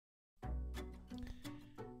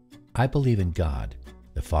I believe in God,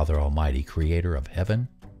 the Father Almighty, creator of heaven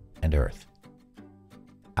and earth.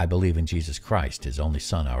 I believe in Jesus Christ, his only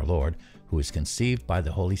Son, our Lord, who was conceived by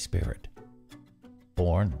the Holy Spirit,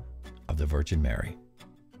 born of the Virgin Mary,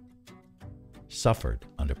 suffered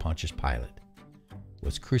under Pontius Pilate,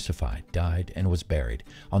 was crucified, died, and was buried.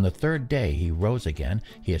 On the third day he rose again.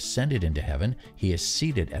 He ascended into heaven. He is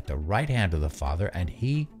seated at the right hand of the Father, and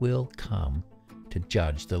he will come to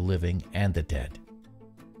judge the living and the dead.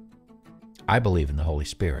 I believe in the Holy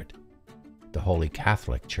Spirit, the Holy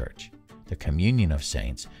Catholic Church, the communion of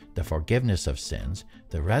saints, the forgiveness of sins,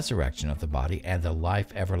 the resurrection of the body, and the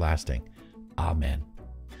life everlasting. Amen.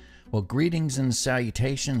 Well, greetings and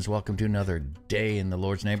salutations. Welcome to another day in the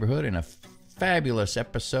Lord's neighborhood and a fabulous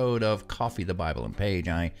episode of Coffee, the Bible, and Paige.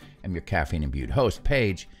 I am your caffeine-imbued host,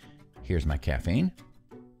 Paige. Here's my caffeine.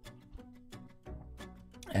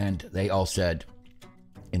 And they all said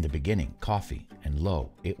in the beginning, coffee, and lo,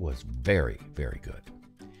 it was very, very good.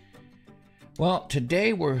 Well,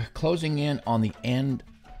 today we're closing in on the end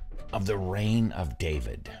of the reign of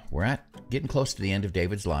David. We're getting close to the end of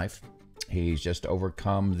David's life. He's just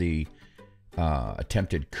overcome the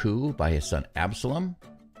attempted coup by his son Absalom.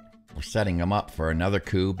 We're setting him up for another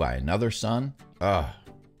coup by another son. Not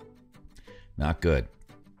good.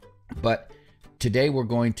 But today we're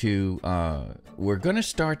going to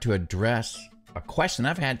start to address a question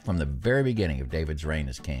I've had from the very beginning of David's reign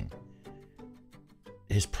as king.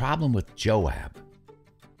 His problem with Joab.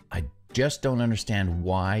 I just don't understand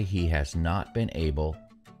why he has not been able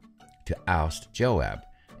to oust Joab.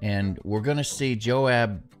 And we're going to see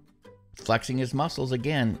Joab flexing his muscles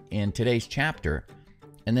again in today's chapter.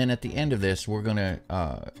 And then at the end of this, we're going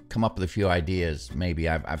to come up with a few ideas. Maybe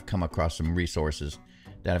I've come across some resources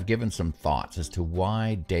that have given some thoughts as to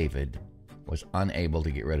why David was unable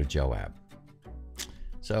to get rid of Joab.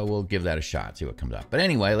 So we'll give that a shot, see what comes up. But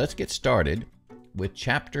anyway, let's get started with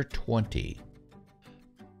chapter 20.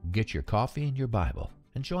 Get your coffee and your Bible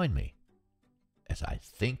and join me as I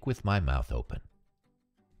think with my mouth open.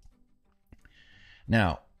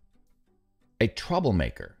 Now, a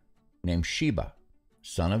troublemaker named Sheba,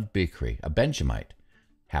 son of Bichri, a Benjamite,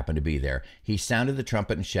 happened to be there. He sounded the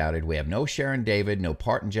trumpet and shouted, "We have no share in David, no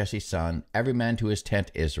part in Jesse's son, every man to his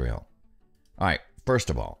tent, Israel." All right,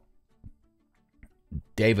 first of all,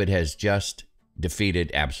 David has just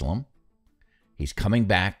defeated Absalom. He's coming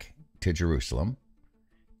back to Jerusalem,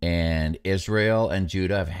 and Israel and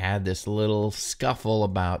Judah have had this little scuffle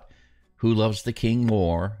about who loves the king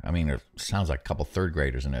more. I mean, it sounds like a couple third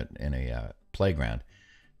graders in a playground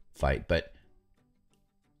fight, but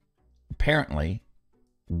apparently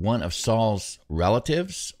one of Saul's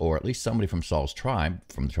relatives, or at least somebody from Saul's tribe,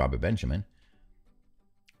 from the tribe of Benjamin,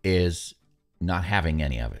 is not having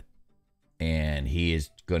any of it. And he is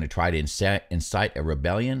going to try to incite a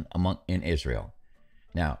rebellion in Israel.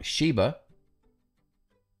 Now, Sheba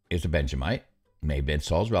is a Benjamite, may have been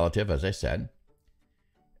Saul's relative, as I said.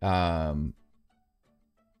 There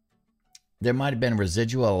might have been a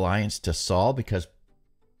residual alliance to Saul because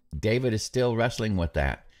David is still wrestling with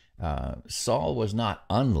that. Saul was not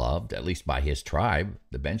unloved, at least by his tribe,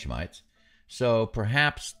 the Benjamites. So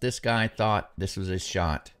perhaps this guy thought this was his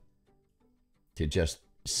shot to just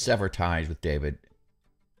sever ties with David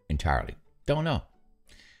entirely. Don't know.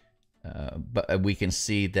 But we can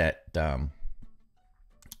see that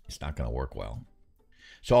it's not going to work well.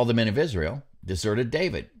 So all the men of Israel deserted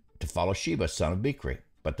David to follow Sheba, son of Bichri.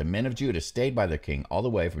 But the men of Judah stayed by their king all the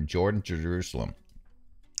way from Jordan to Jerusalem.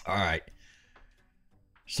 All right.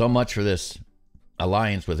 So much for this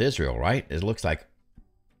alliance with Israel, right? It looks like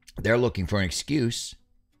they're looking for an excuse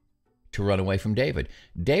to run away from David.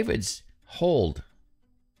 David's hold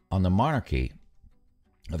on the monarchy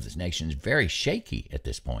of this nation is very shaky at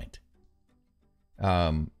this point.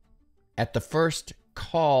 At the first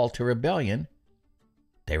call to rebellion,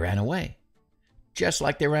 they ran away. Just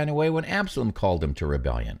like they ran away when Absalom called them to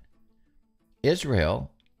rebellion.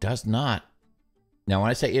 Israel does not. Now, when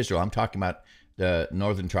I say Israel, I'm talking about the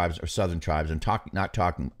northern tribes or southern tribes. I'm talking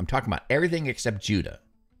about everything except Judah,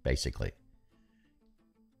 basically.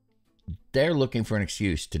 They're looking for an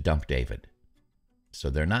excuse to dump David. So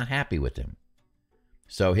they're not happy with him.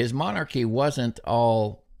 So his monarchy wasn't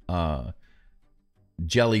all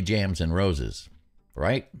jelly jams and roses,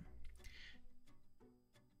 right?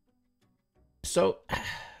 So,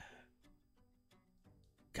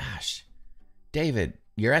 gosh, David,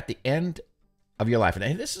 you're at the end of your life.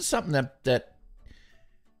 And this is something that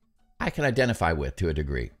I can identify with to a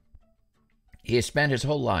degree. He has spent his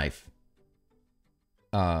whole life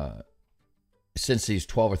since he's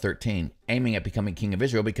 12 or 13, aiming at becoming king of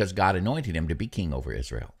Israel because God anointed him to be king over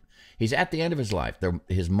Israel. He's at the end of his life.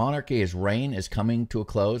 His monarchy, his reign is coming to a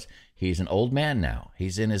close. He's an old man now.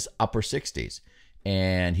 He's in his upper 60s,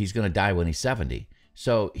 and he's going to die when he's 70.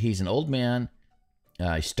 So he's an old man.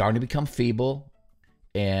 He's starting to become feeble,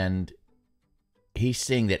 and he's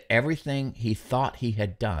seeing that everything he thought he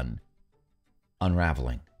had done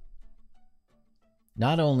unraveling.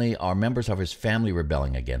 Not only are members of his family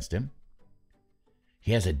rebelling against him,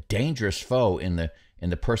 he has a dangerous foe in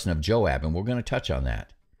the person of Joab, and we're going to touch on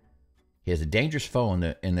that. He has a dangerous foe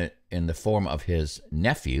in the form of his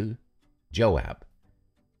nephew, Joab.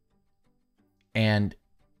 And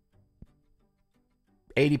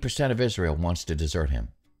 80% of Israel wants to desert him.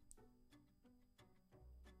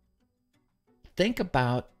 Think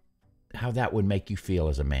about how that would make you feel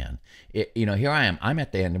as a man. Here I am. I'm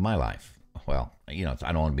at the end of my life. Well, I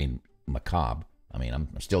don't want to be macabre. I mean, I'm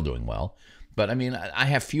still doing well. But, I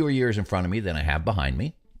have fewer years in front of me than I have behind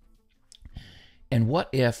me. And what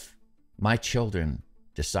if my children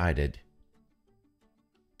decided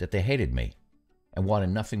that they hated me and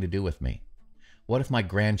wanted nothing to do with me? What if my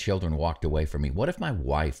grandchildren walked away from me? What if my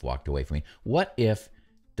wife walked away from me? What if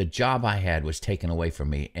the job I had was taken away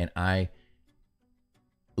from me, and I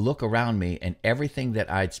look around me and everything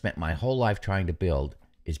that I'd spent my whole life trying to build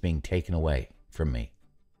is being taken away from me?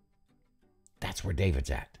 That's where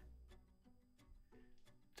David's at.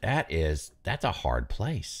 That's a hard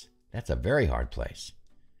place. That's a very hard place.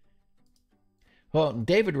 Well,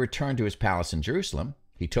 David returned to his palace in Jerusalem.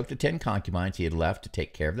 He took the 10 concubines he had left to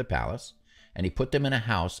take care of the palace, and he put them in a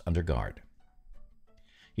house under guard.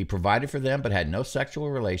 He provided for them, but had no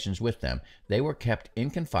sexual relations with them. They were kept in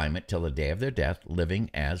confinement till the day of their death, living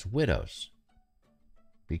as widows,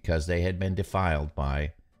 because they had been defiled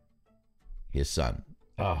by his son.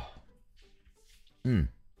 Oh. Then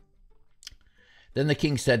the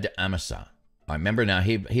king said to Amasa, I remember now,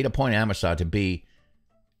 he'd appointed Amasa to be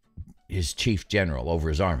his chief general over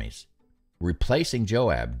his armies, replacing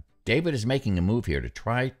Joab. David is making a move here to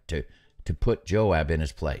try to put Joab in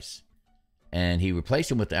his place. And he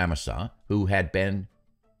replaced him with Amasa, who had been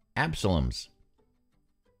Absalom's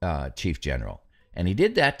chief general. And he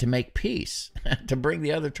did that to make peace, to bring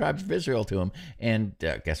the other tribes of Israel to him. And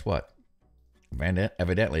guess what?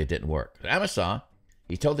 Evidently, it didn't work. Amasa,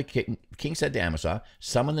 he told the king said to Amasa,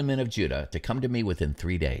 summon the men of Judah to come to me within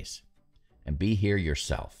 3 days, and be here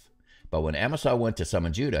yourself. But when Amasa went to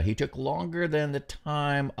summon Judah, he took longer than the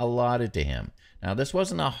time allotted to him. Now, this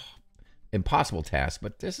wasn't an impossible task,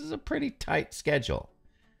 but this is a pretty tight schedule.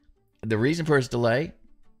 The reason for his delay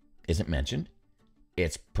isn't mentioned.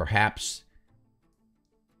 It's perhaps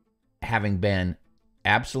having been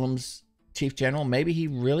Absalom's chief general, maybe he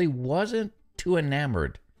really wasn't too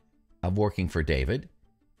enamored of working for David.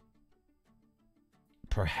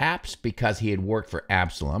 Perhaps because he had worked for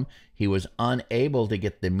Absalom, he was unable to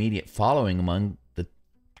get the immediate following among the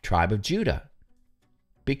tribe of Judah,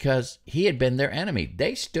 because he had been their enemy.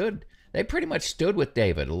 They pretty much stood with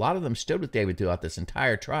David. A lot of them stood with David throughout this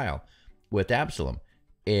entire trial with Absalom.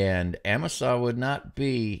 And Amasa would not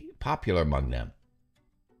be popular among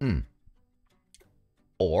them.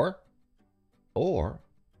 Or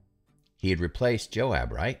he had replaced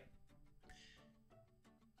Joab, right?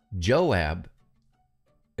 Joab,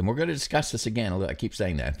 and we're going to discuss this again. I keep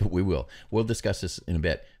saying that, but we will. We'll discuss this in a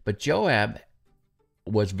bit. But Joab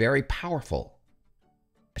was very powerful,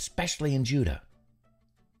 especially in Judah.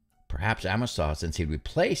 Perhaps Amasa, since he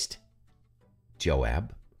replaced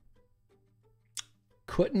Joab,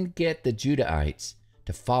 couldn't get the Judahites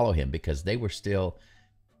to follow him because they were still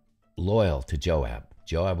loyal to Joab.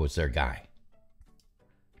 Joab was their guy.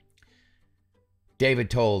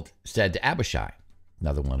 David said to Abishai,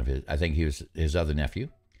 another one of his, I think he was his other nephew,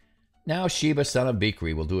 now Sheba, son of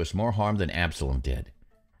Bichri, will do us more harm than Absalom did.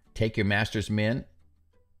 Take your master's men.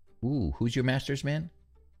 Ooh, who's your master's men?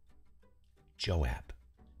 Joab.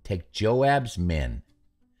 Take Joab's men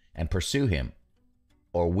and pursue him,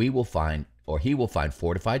 or he will find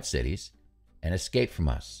fortified cities and escape from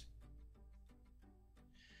us.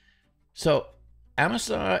 So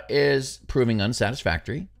Amasa is proving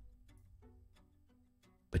unsatisfactory,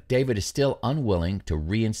 but David is still unwilling to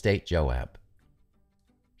reinstate Joab.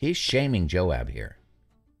 He's shaming Joab here.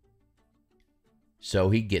 So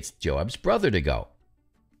he gets Joab's brother to go.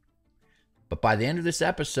 But by the end of this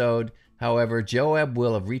episode, however, Joab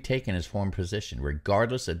will have retaken his former position,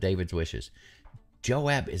 regardless of David's wishes.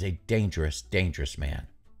 Joab is a dangerous, dangerous man.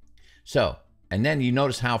 So, and then you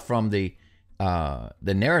notice how from the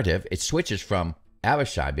narrative, it switches from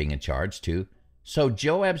Abishai being in charge to, so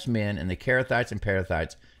Joab's men and the Kerethites and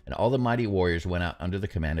Perethites and all the mighty warriors went out under the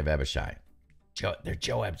command of Abishai. They're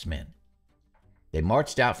Joab's men. They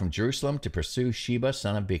marched out from Jerusalem to pursue Sheba,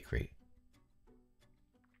 son of Bichri.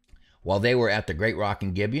 While they were at the great rock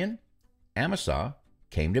in Gibeon, Amasa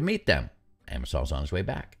came to meet them. Amasa was on his way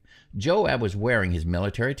back. Joab was wearing his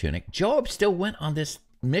military tunic. Joab still went on this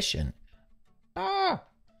mission.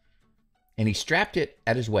 And he strapped it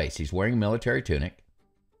at his waist. He's wearing a military tunic.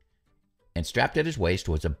 And strapped at his waist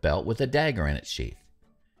was a belt with a dagger in its sheath.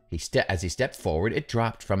 As he stepped forward, it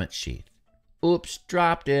dropped from its sheath. Oops,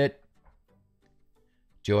 dropped it.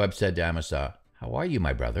 Joab said to Amasa, "How are you,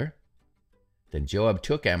 my brother?" Then Joab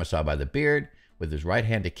took Amasa by the beard with his right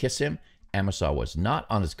hand to kiss him. Amasa was not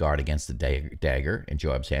on his guard against the dagger in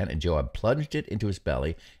Joab's hand, and Joab plunged it into his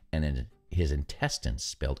belly, and his intestines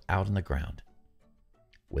spilled out on the ground.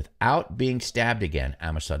 Without being stabbed again,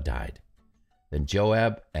 Amasa died. Then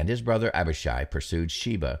Joab and his brother Abishai pursued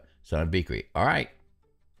Sheba, son of Bichri. All right.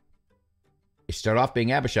 It started off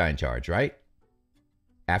being Abishai in charge, right?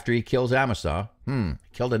 After he kills Amasa,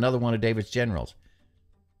 killed another one of David's generals.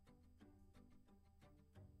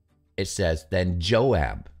 It says, then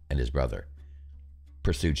Joab and his brother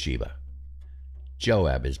pursued Sheba.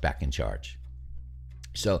 Joab is back in charge.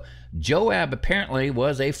 So Joab apparently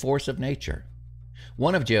was a force of nature.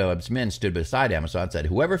 One of Joab's men stood beside Amasa and said,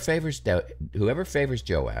 whoever favors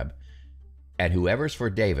Joab and whoever's for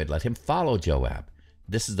David, let him follow Joab.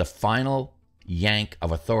 This is the final yank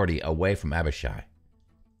of authority away from Abishai.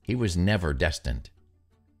 He was never destined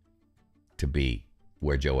to be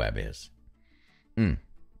where Joab is.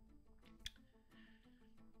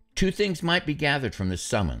 Two things might be gathered from this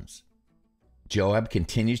summons. Joab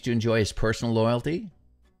continues to enjoy his personal loyalty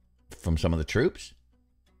from some of the troops.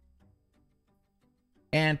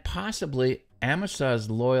 And possibly Amasa's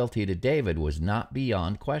loyalty to David was not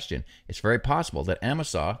beyond question. It's very possible that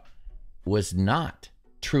Amasa was not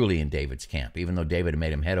truly in David's camp, even though David had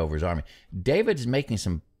made him head over his army. David is making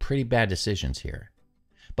some pretty bad decisions here,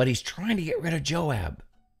 but he's trying to get rid of Joab.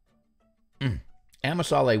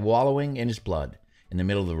 Amasa lay wallowing in his blood in the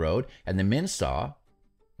middle of the road, and the men saw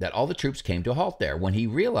that all the troops came to a halt there. When he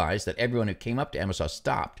realized that everyone who came up to Amasa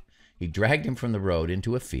stopped, he dragged him from the road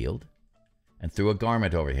into a field and threw a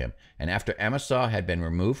garment over him. And after Amasa had been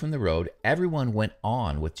removed from the road, everyone went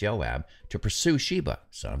on with Joab to pursue Sheba,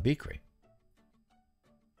 son of Bichri.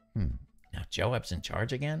 Now Joab's in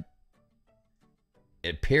charge again?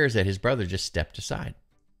 It appears that his brother just stepped aside.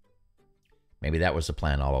 Maybe that was the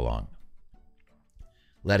plan all along.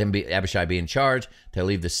 Let Abishai be in charge. They'll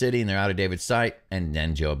leave the city and they're out of David's sight. And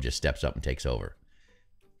then Joab just steps up and takes over.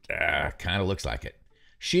 Kind of looks like it.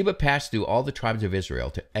 Sheba passed through all the tribes of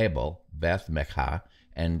Israel to Abel, Beth, Mechah,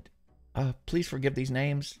 and please forgive these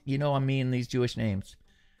names. You know I mean these Jewish names.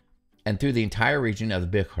 And through the entire region of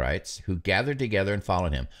the Bichrites, who gathered together and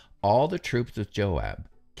followed him. All the troops with Joab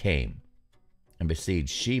came and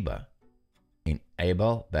besieged Sheba in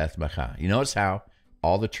Abel, Beth, Mechah. You notice how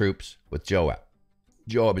all the troops with Joab.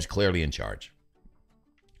 Joab is clearly in charge.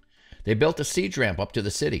 They built a siege ramp up to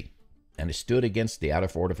the city, and it stood against the outer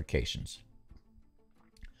fortifications.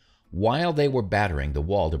 While they were battering the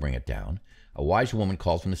wall to bring it down, a wise woman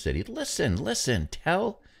called from the city, Listen,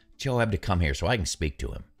 tell Joab to come here so I can speak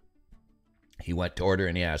to him. He went toward her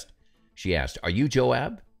and she asked, Are you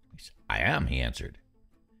Joab? He said, I am, he answered.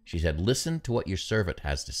 She said, Listen to what your servant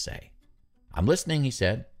has to say. I'm listening, he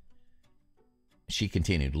said. She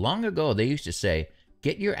continued, Long ago they used to say,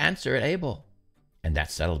 Get your answer at Abel. And that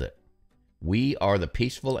settled it. We are the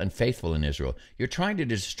peaceful and faithful in Israel. You're trying to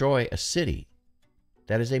destroy a city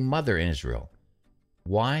that is a mother in Israel.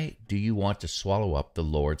 Why do you want to swallow up the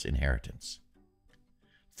Lord's inheritance?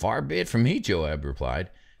 Far be it from me, Joab replied.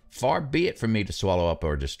 Far be it from me to swallow up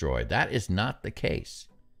or destroy. That is not the case.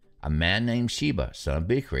 A man named Sheba, son of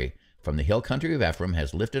Bichri, from the hill country of Ephraim,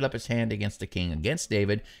 has lifted up his hand against the king, against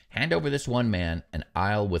David. Hand over this one man, and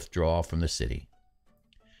I'll withdraw from the city.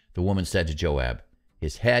 The woman said to Joab,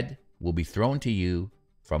 His head will be thrown to you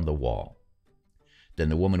from the wall. Then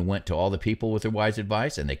the woman went to all the people with her wise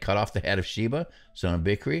advice, and they cut off the head of Sheba, son of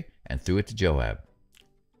Bichri, and threw it to Joab.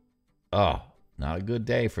 Oh, not a good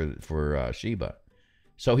day for Sheba.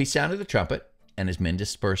 So he sounded the trumpet, and his men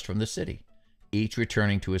dispersed from the city, each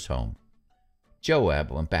returning to his home.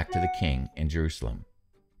 Joab went back to the king in Jerusalem.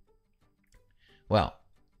 Well,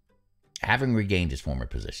 having regained his former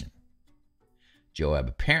position, Joab,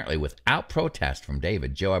 apparently without protest from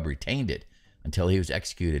David, Joab retained it until he was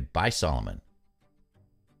executed by Solomon,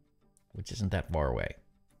 which isn't that far away.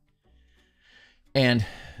 And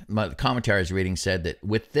my commentaries reading said that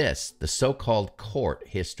with this, the so-called court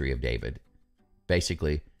history of David,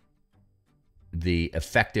 basically the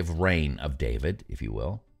effective reign of David, if you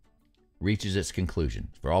will, reaches its conclusion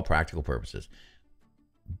for all practical purposes.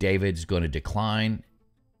 David's going to decline,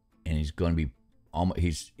 and he's going to be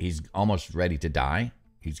he's almost ready to die.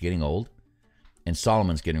 He's getting old, and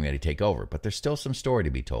Solomon's getting ready to take over. But there's still some story to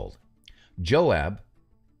be told. Joab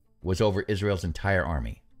was over Israel's entire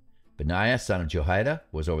army. Benaiah, son of Jehoiada,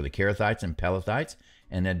 was over the Kerethites and Pelethites,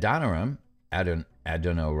 and Adoniram,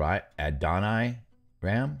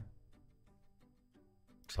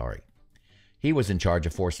 he was in charge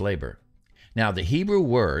of forced labor. Now, the Hebrew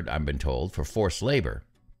word, I've been told, for forced labor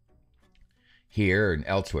here and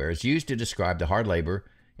elsewhere is used to describe the hard labor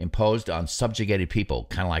imposed on subjugated people,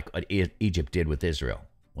 kind of like what Egypt did with Israel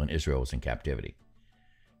when Israel was in captivity.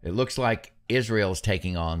 It looks like Israel is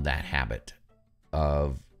taking on that habit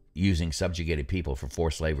of using subjugated people for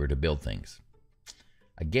forced labor to build things.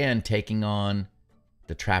 Again, taking on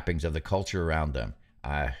the trappings of the culture around them.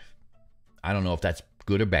 I don't know if that's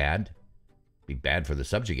good or bad. Be bad for the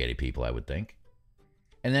subjugated people, I would think.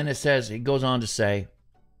 And then it goes on to say,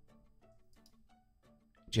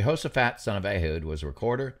 Jehoshaphat, son of Ahud, was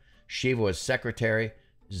recorder. Sheva was secretary.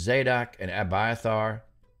 Zadok and Abiathar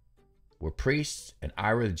were priests, and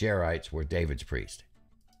Ira the Jerites were David's priest.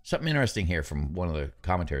 Something interesting here from one of the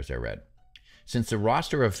commentaries I read. Since the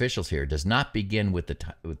roster of officials here does not begin with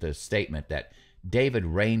the statement that David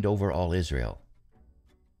reigned over all Israel,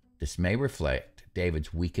 this may reflect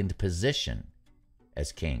David's weakened position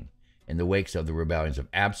as king in the wakes of the rebellions of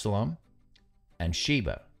Absalom and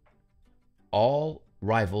Sheba, all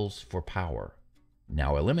rivals for power.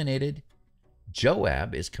 Now eliminated,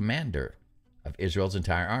 Joab is commander of Israel's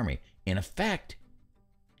entire army. In effect,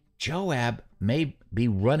 Joab may be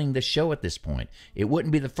running the show at this point. It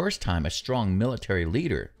wouldn't be the first time a strong military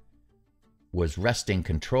leader was wresting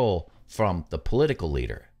control from the political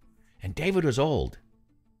leader. And David was old.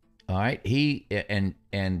 All right?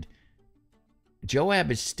 And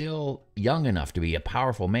Joab is still young enough to be a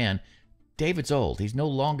powerful man. David's old. He's no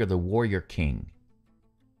longer the warrior king.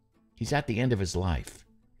 He's at the end of his life.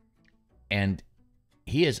 And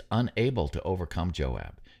he is unable to overcome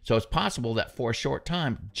Joab. So it's possible that for a short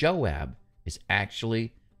time, Joab is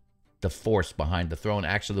actually the force behind the throne,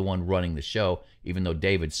 actually the one running the show, even though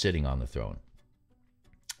David's sitting on the throne.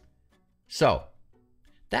 So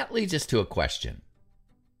that leads us to a question.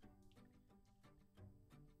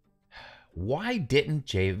 Why didn't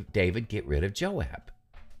David get rid of Joab?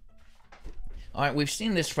 All right, we've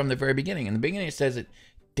seen this from the very beginning. In the beginning, it says that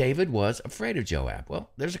David was afraid of Joab. Well,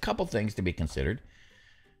 there's a couple things to be considered.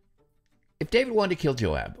 If David wanted to kill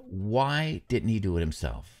Joab, why didn't he do it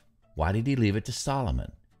himself? Why did he leave it to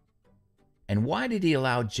Solomon? And why did he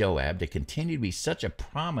allow Joab to continue to be such a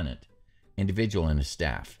prominent individual in his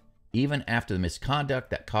staff, even after the misconduct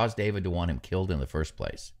that caused David to want him killed in the first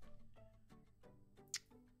place?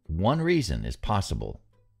 One reason is possible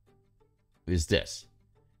is this.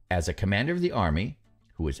 As a commander of the army,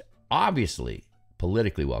 who is obviously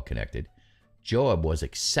politically well-connected, Joab was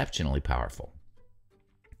exceptionally powerful.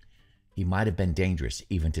 He might have been dangerous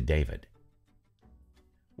even to David.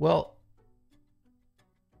 Well,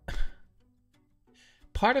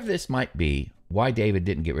 part of this might be why David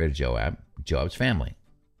didn't get rid of Joab, Joab's family.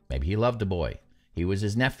 Maybe he loved the boy. He was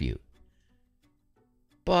his nephew.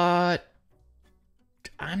 But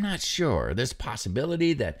I'm not sure. There's a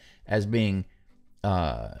possibility that as being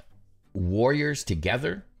warriors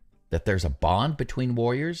together, that there's a bond between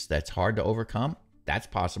warriors that's hard to overcome. That's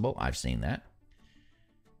possible. I've seen that.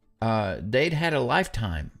 They'd had a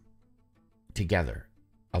lifetime together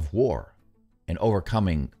of war and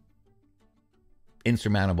overcoming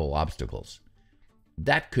insurmountable obstacles.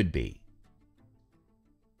 That could be.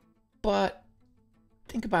 But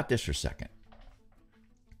think about this for a second.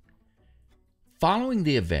 Following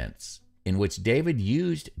the events in which David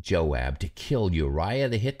used Joab to kill Uriah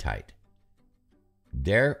the Hittite,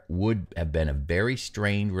 there would have been a very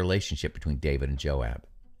strained relationship between David and Joab.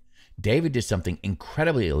 David did something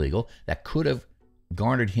incredibly illegal that could have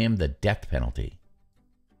garnered him the death penalty.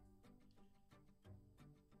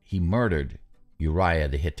 He murdered Uriah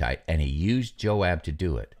the Hittite, and he used Joab to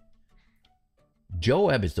do it.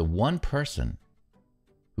 Joab is the one person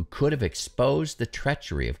who could have exposed the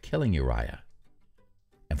treachery of killing Uriah.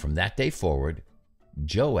 And from that day forward,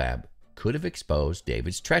 Joab could have exposed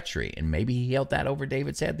David's treachery, and maybe he held that over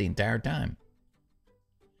David's head the entire time.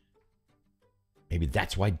 Maybe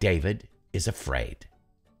that's why David is afraid.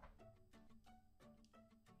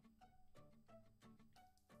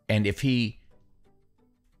 And if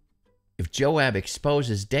Joab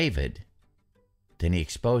exposes David, then he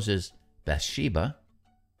exposes Bathsheba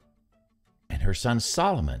and her son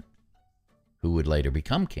Solomon, who would later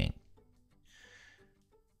become king.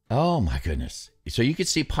 Oh my goodness. So you could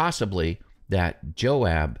see possibly that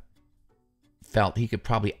Joab felt he could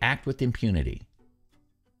probably act with impunity.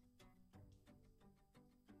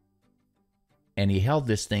 And he held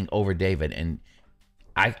this thing over David, and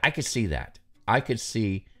I could see that. I could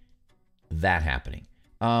see that happening.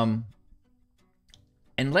 And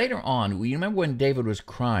later on, you remember when David was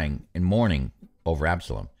crying and mourning over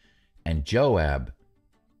Absalom, and Joab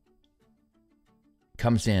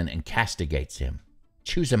comes in and castigates him,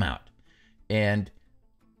 chews him out. And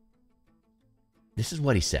this is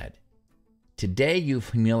what he said. Today you've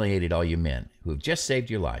humiliated all you men who have just saved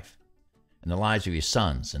your life and the lives of your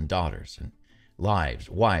sons and daughters and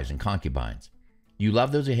wives and concubines. You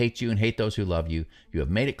love those who hate you and hate those who love you. You have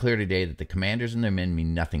made it clear today that the commanders and their men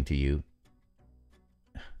mean nothing to you.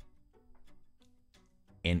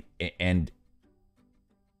 And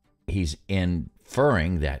he's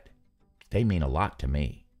inferring that they mean a lot to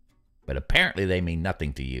me, but apparently they mean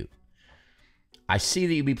nothing to you. I see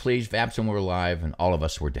that you'd be pleased if Absalom were alive and all of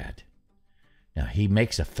us were dead. Now, he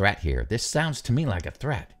makes a threat here. This sounds to me like a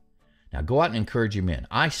threat. Now, go out and encourage your men.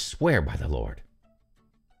 I swear by the Lord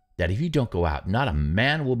that if you don't go out, not a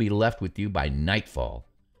man will be left with you by nightfall,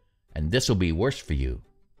 and this will be worse for you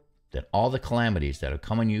than all the calamities that have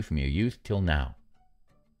come on you from your youth till now.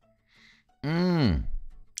 That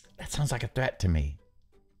sounds like a threat to me.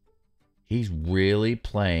 He's really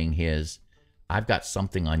playing his, I've got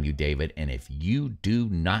something on you, David, and if you do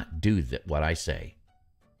not do what I say,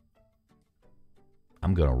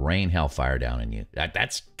 I'm going to rain hellfire down on you.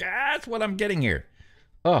 That's what I'm getting here.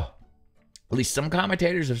 Oh, at least some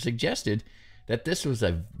commentators have suggested that this was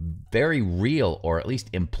a very real or at least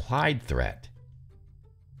implied threat.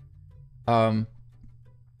 Dr.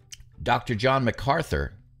 John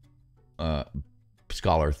MacArthur,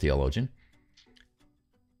 scholar, theologian,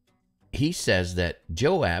 he says that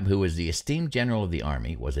Joab, who was the esteemed general of the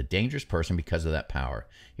army, was a dangerous person because of that power.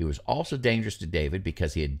 He was also dangerous to David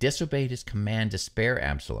because he had disobeyed his command to spare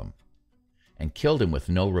Absalom and killed him with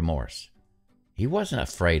no remorse. He wasn't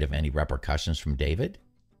afraid of any repercussions from David.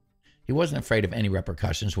 He wasn't afraid of any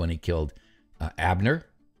repercussions when he killed Abner.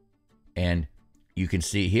 And you can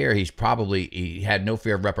see here, he had no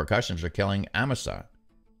fear of repercussions for killing Amasa.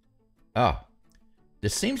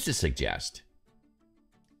 This seems to suggest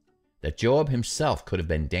that Joab himself could have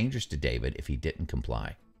been dangerous to David if he didn't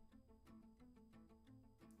comply.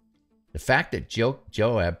 The fact that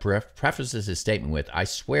Joab prefaces his statement with, I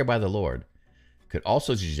swear by the Lord, could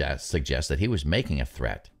also suggest that he was making a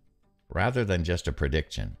threat rather than just a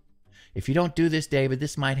prediction. If you don't do this, David,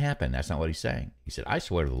 this might happen. That's not what he's saying. He said, I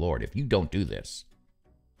swear to the Lord, if you don't do this.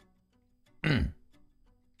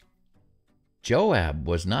 Joab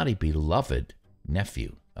was not a beloved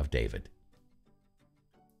nephew of David.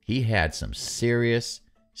 He had some serious,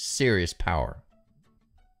 serious power.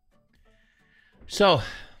 So,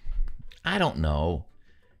 I don't know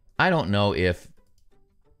if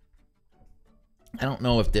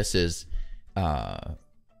this is the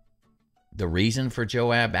reason for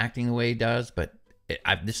Joab acting the way he does, but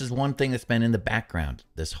this is one thing that's been in the background,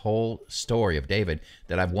 this whole story of David,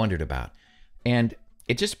 that I've wondered about. And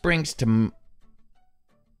it just brings to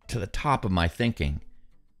the top of my thinking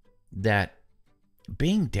that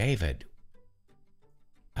being David,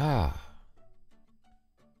 had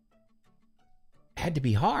to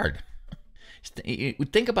be hard.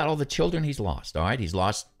 Think about all the children he's lost, all right? He's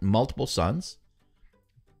lost multiple sons.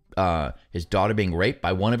 His daughter being raped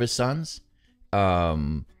by one of his sons.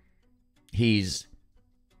 He's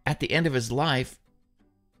at the end of his life,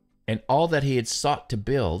 and all that he had sought to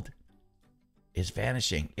build is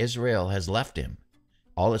vanishing. Israel has left him.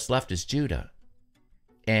 All that's left is Judah.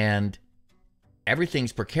 And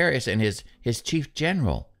everything's precarious, and his chief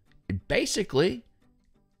general basically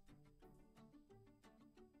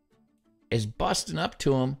is busting up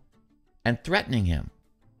to him and threatening him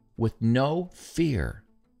with no fear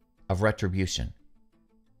of retribution.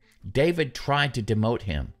 David tried to demote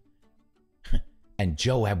him, and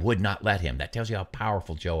Joab would not let him. That tells you how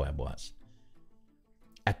powerful Joab was.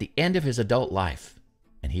 At the end of his adult life,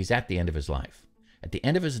 and he's at the end of his life, at the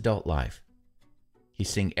end of his adult life, he's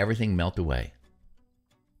seeing everything melt away.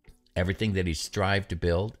 Everything that he strived to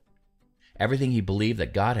build, everything he believed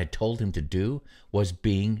that God had told him to do was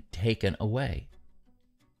being taken away.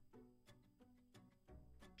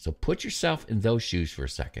 So put yourself in those shoes for a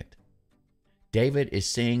second. David is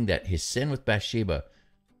seeing that his sin with Bathsheba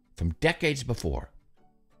from decades before,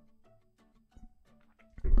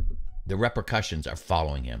 the repercussions are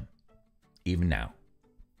following him, even now.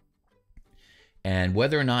 And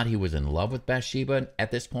whether or not he was in love with Bathsheba at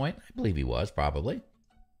this point, I believe he was, probably.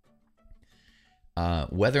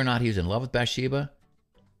 Whether or not he was in love with Bathsheba,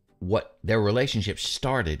 their relationship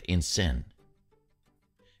started in sin.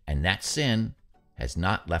 And that sin has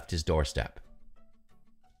not left his doorstep.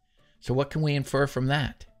 So what can we infer from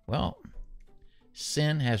that? Well,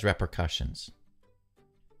 sin has repercussions.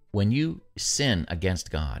 When you sin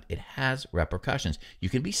against God, it has repercussions. You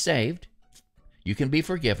can be saved, you can be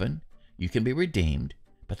forgiven, you can be redeemed,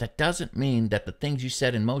 but that doesn't mean that the things you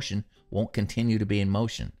set in motion won't continue to be in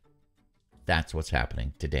motion. That's what's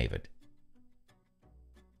happening to David.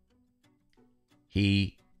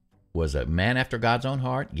 He was a man after God's own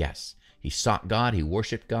heart, yes. He sought God, he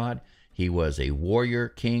worshiped God. He was a warrior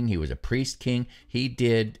king, he was a priest king. He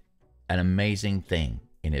did an amazing thing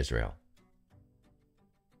in Israel.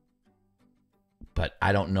 But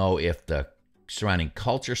I don't know if the surrounding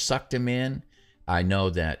culture sucked him in. I know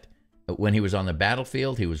that when he was on the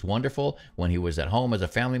battlefield, he was wonderful. When he was at home as a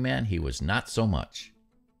family man, he was not so much.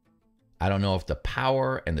 I don't know if the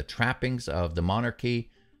power and the trappings of the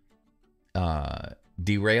monarchy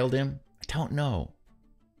derailed him. I don't know.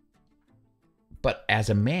 But as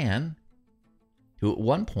a man who at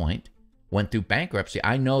one point went through bankruptcy,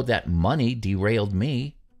 I know that money derailed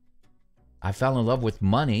me. I fell in love with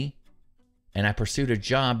money, and I pursued a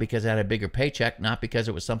job because I had a bigger paycheck, not because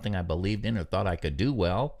it was something I believed in or thought I could do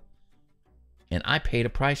well. And I paid a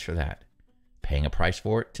price for that, paying a price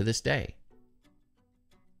for it to this day.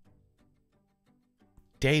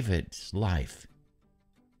 David's life,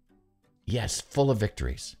 yes, full of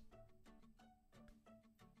victories,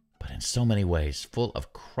 but in so many ways, full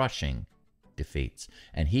of crushing defeats.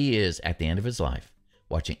 And he is, at the end of his life,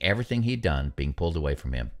 watching everything he'd done being pulled away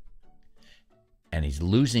from him. And he's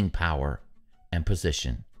losing power and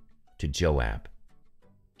position to Joab.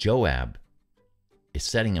 Joab is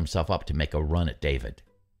setting himself up to make a run at David.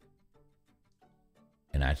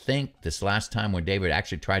 And I think this last time when David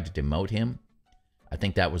actually tried to demote him, I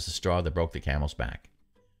think that was the straw that broke the camel's back.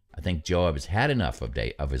 I think Joab has had enough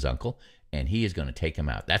of his uncle, and he is going to take him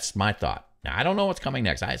out. That's my thought. Now, I don't know what's coming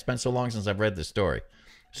next. It's been so long since I've read this story.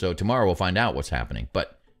 So tomorrow we'll find out what's happening.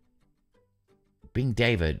 But being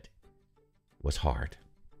David was hard.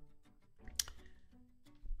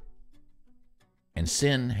 And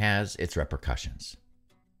sin has its repercussions.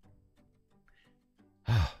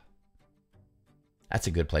 That's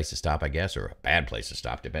a good place to stop, I guess, or a bad place to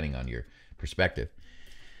stop, depending on your perspective.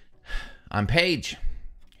 I'm Paige.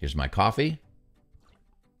 Here's my coffee.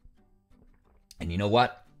 And you know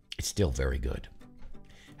what? It's still very good.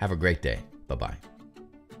 Have a great day. Bye-bye.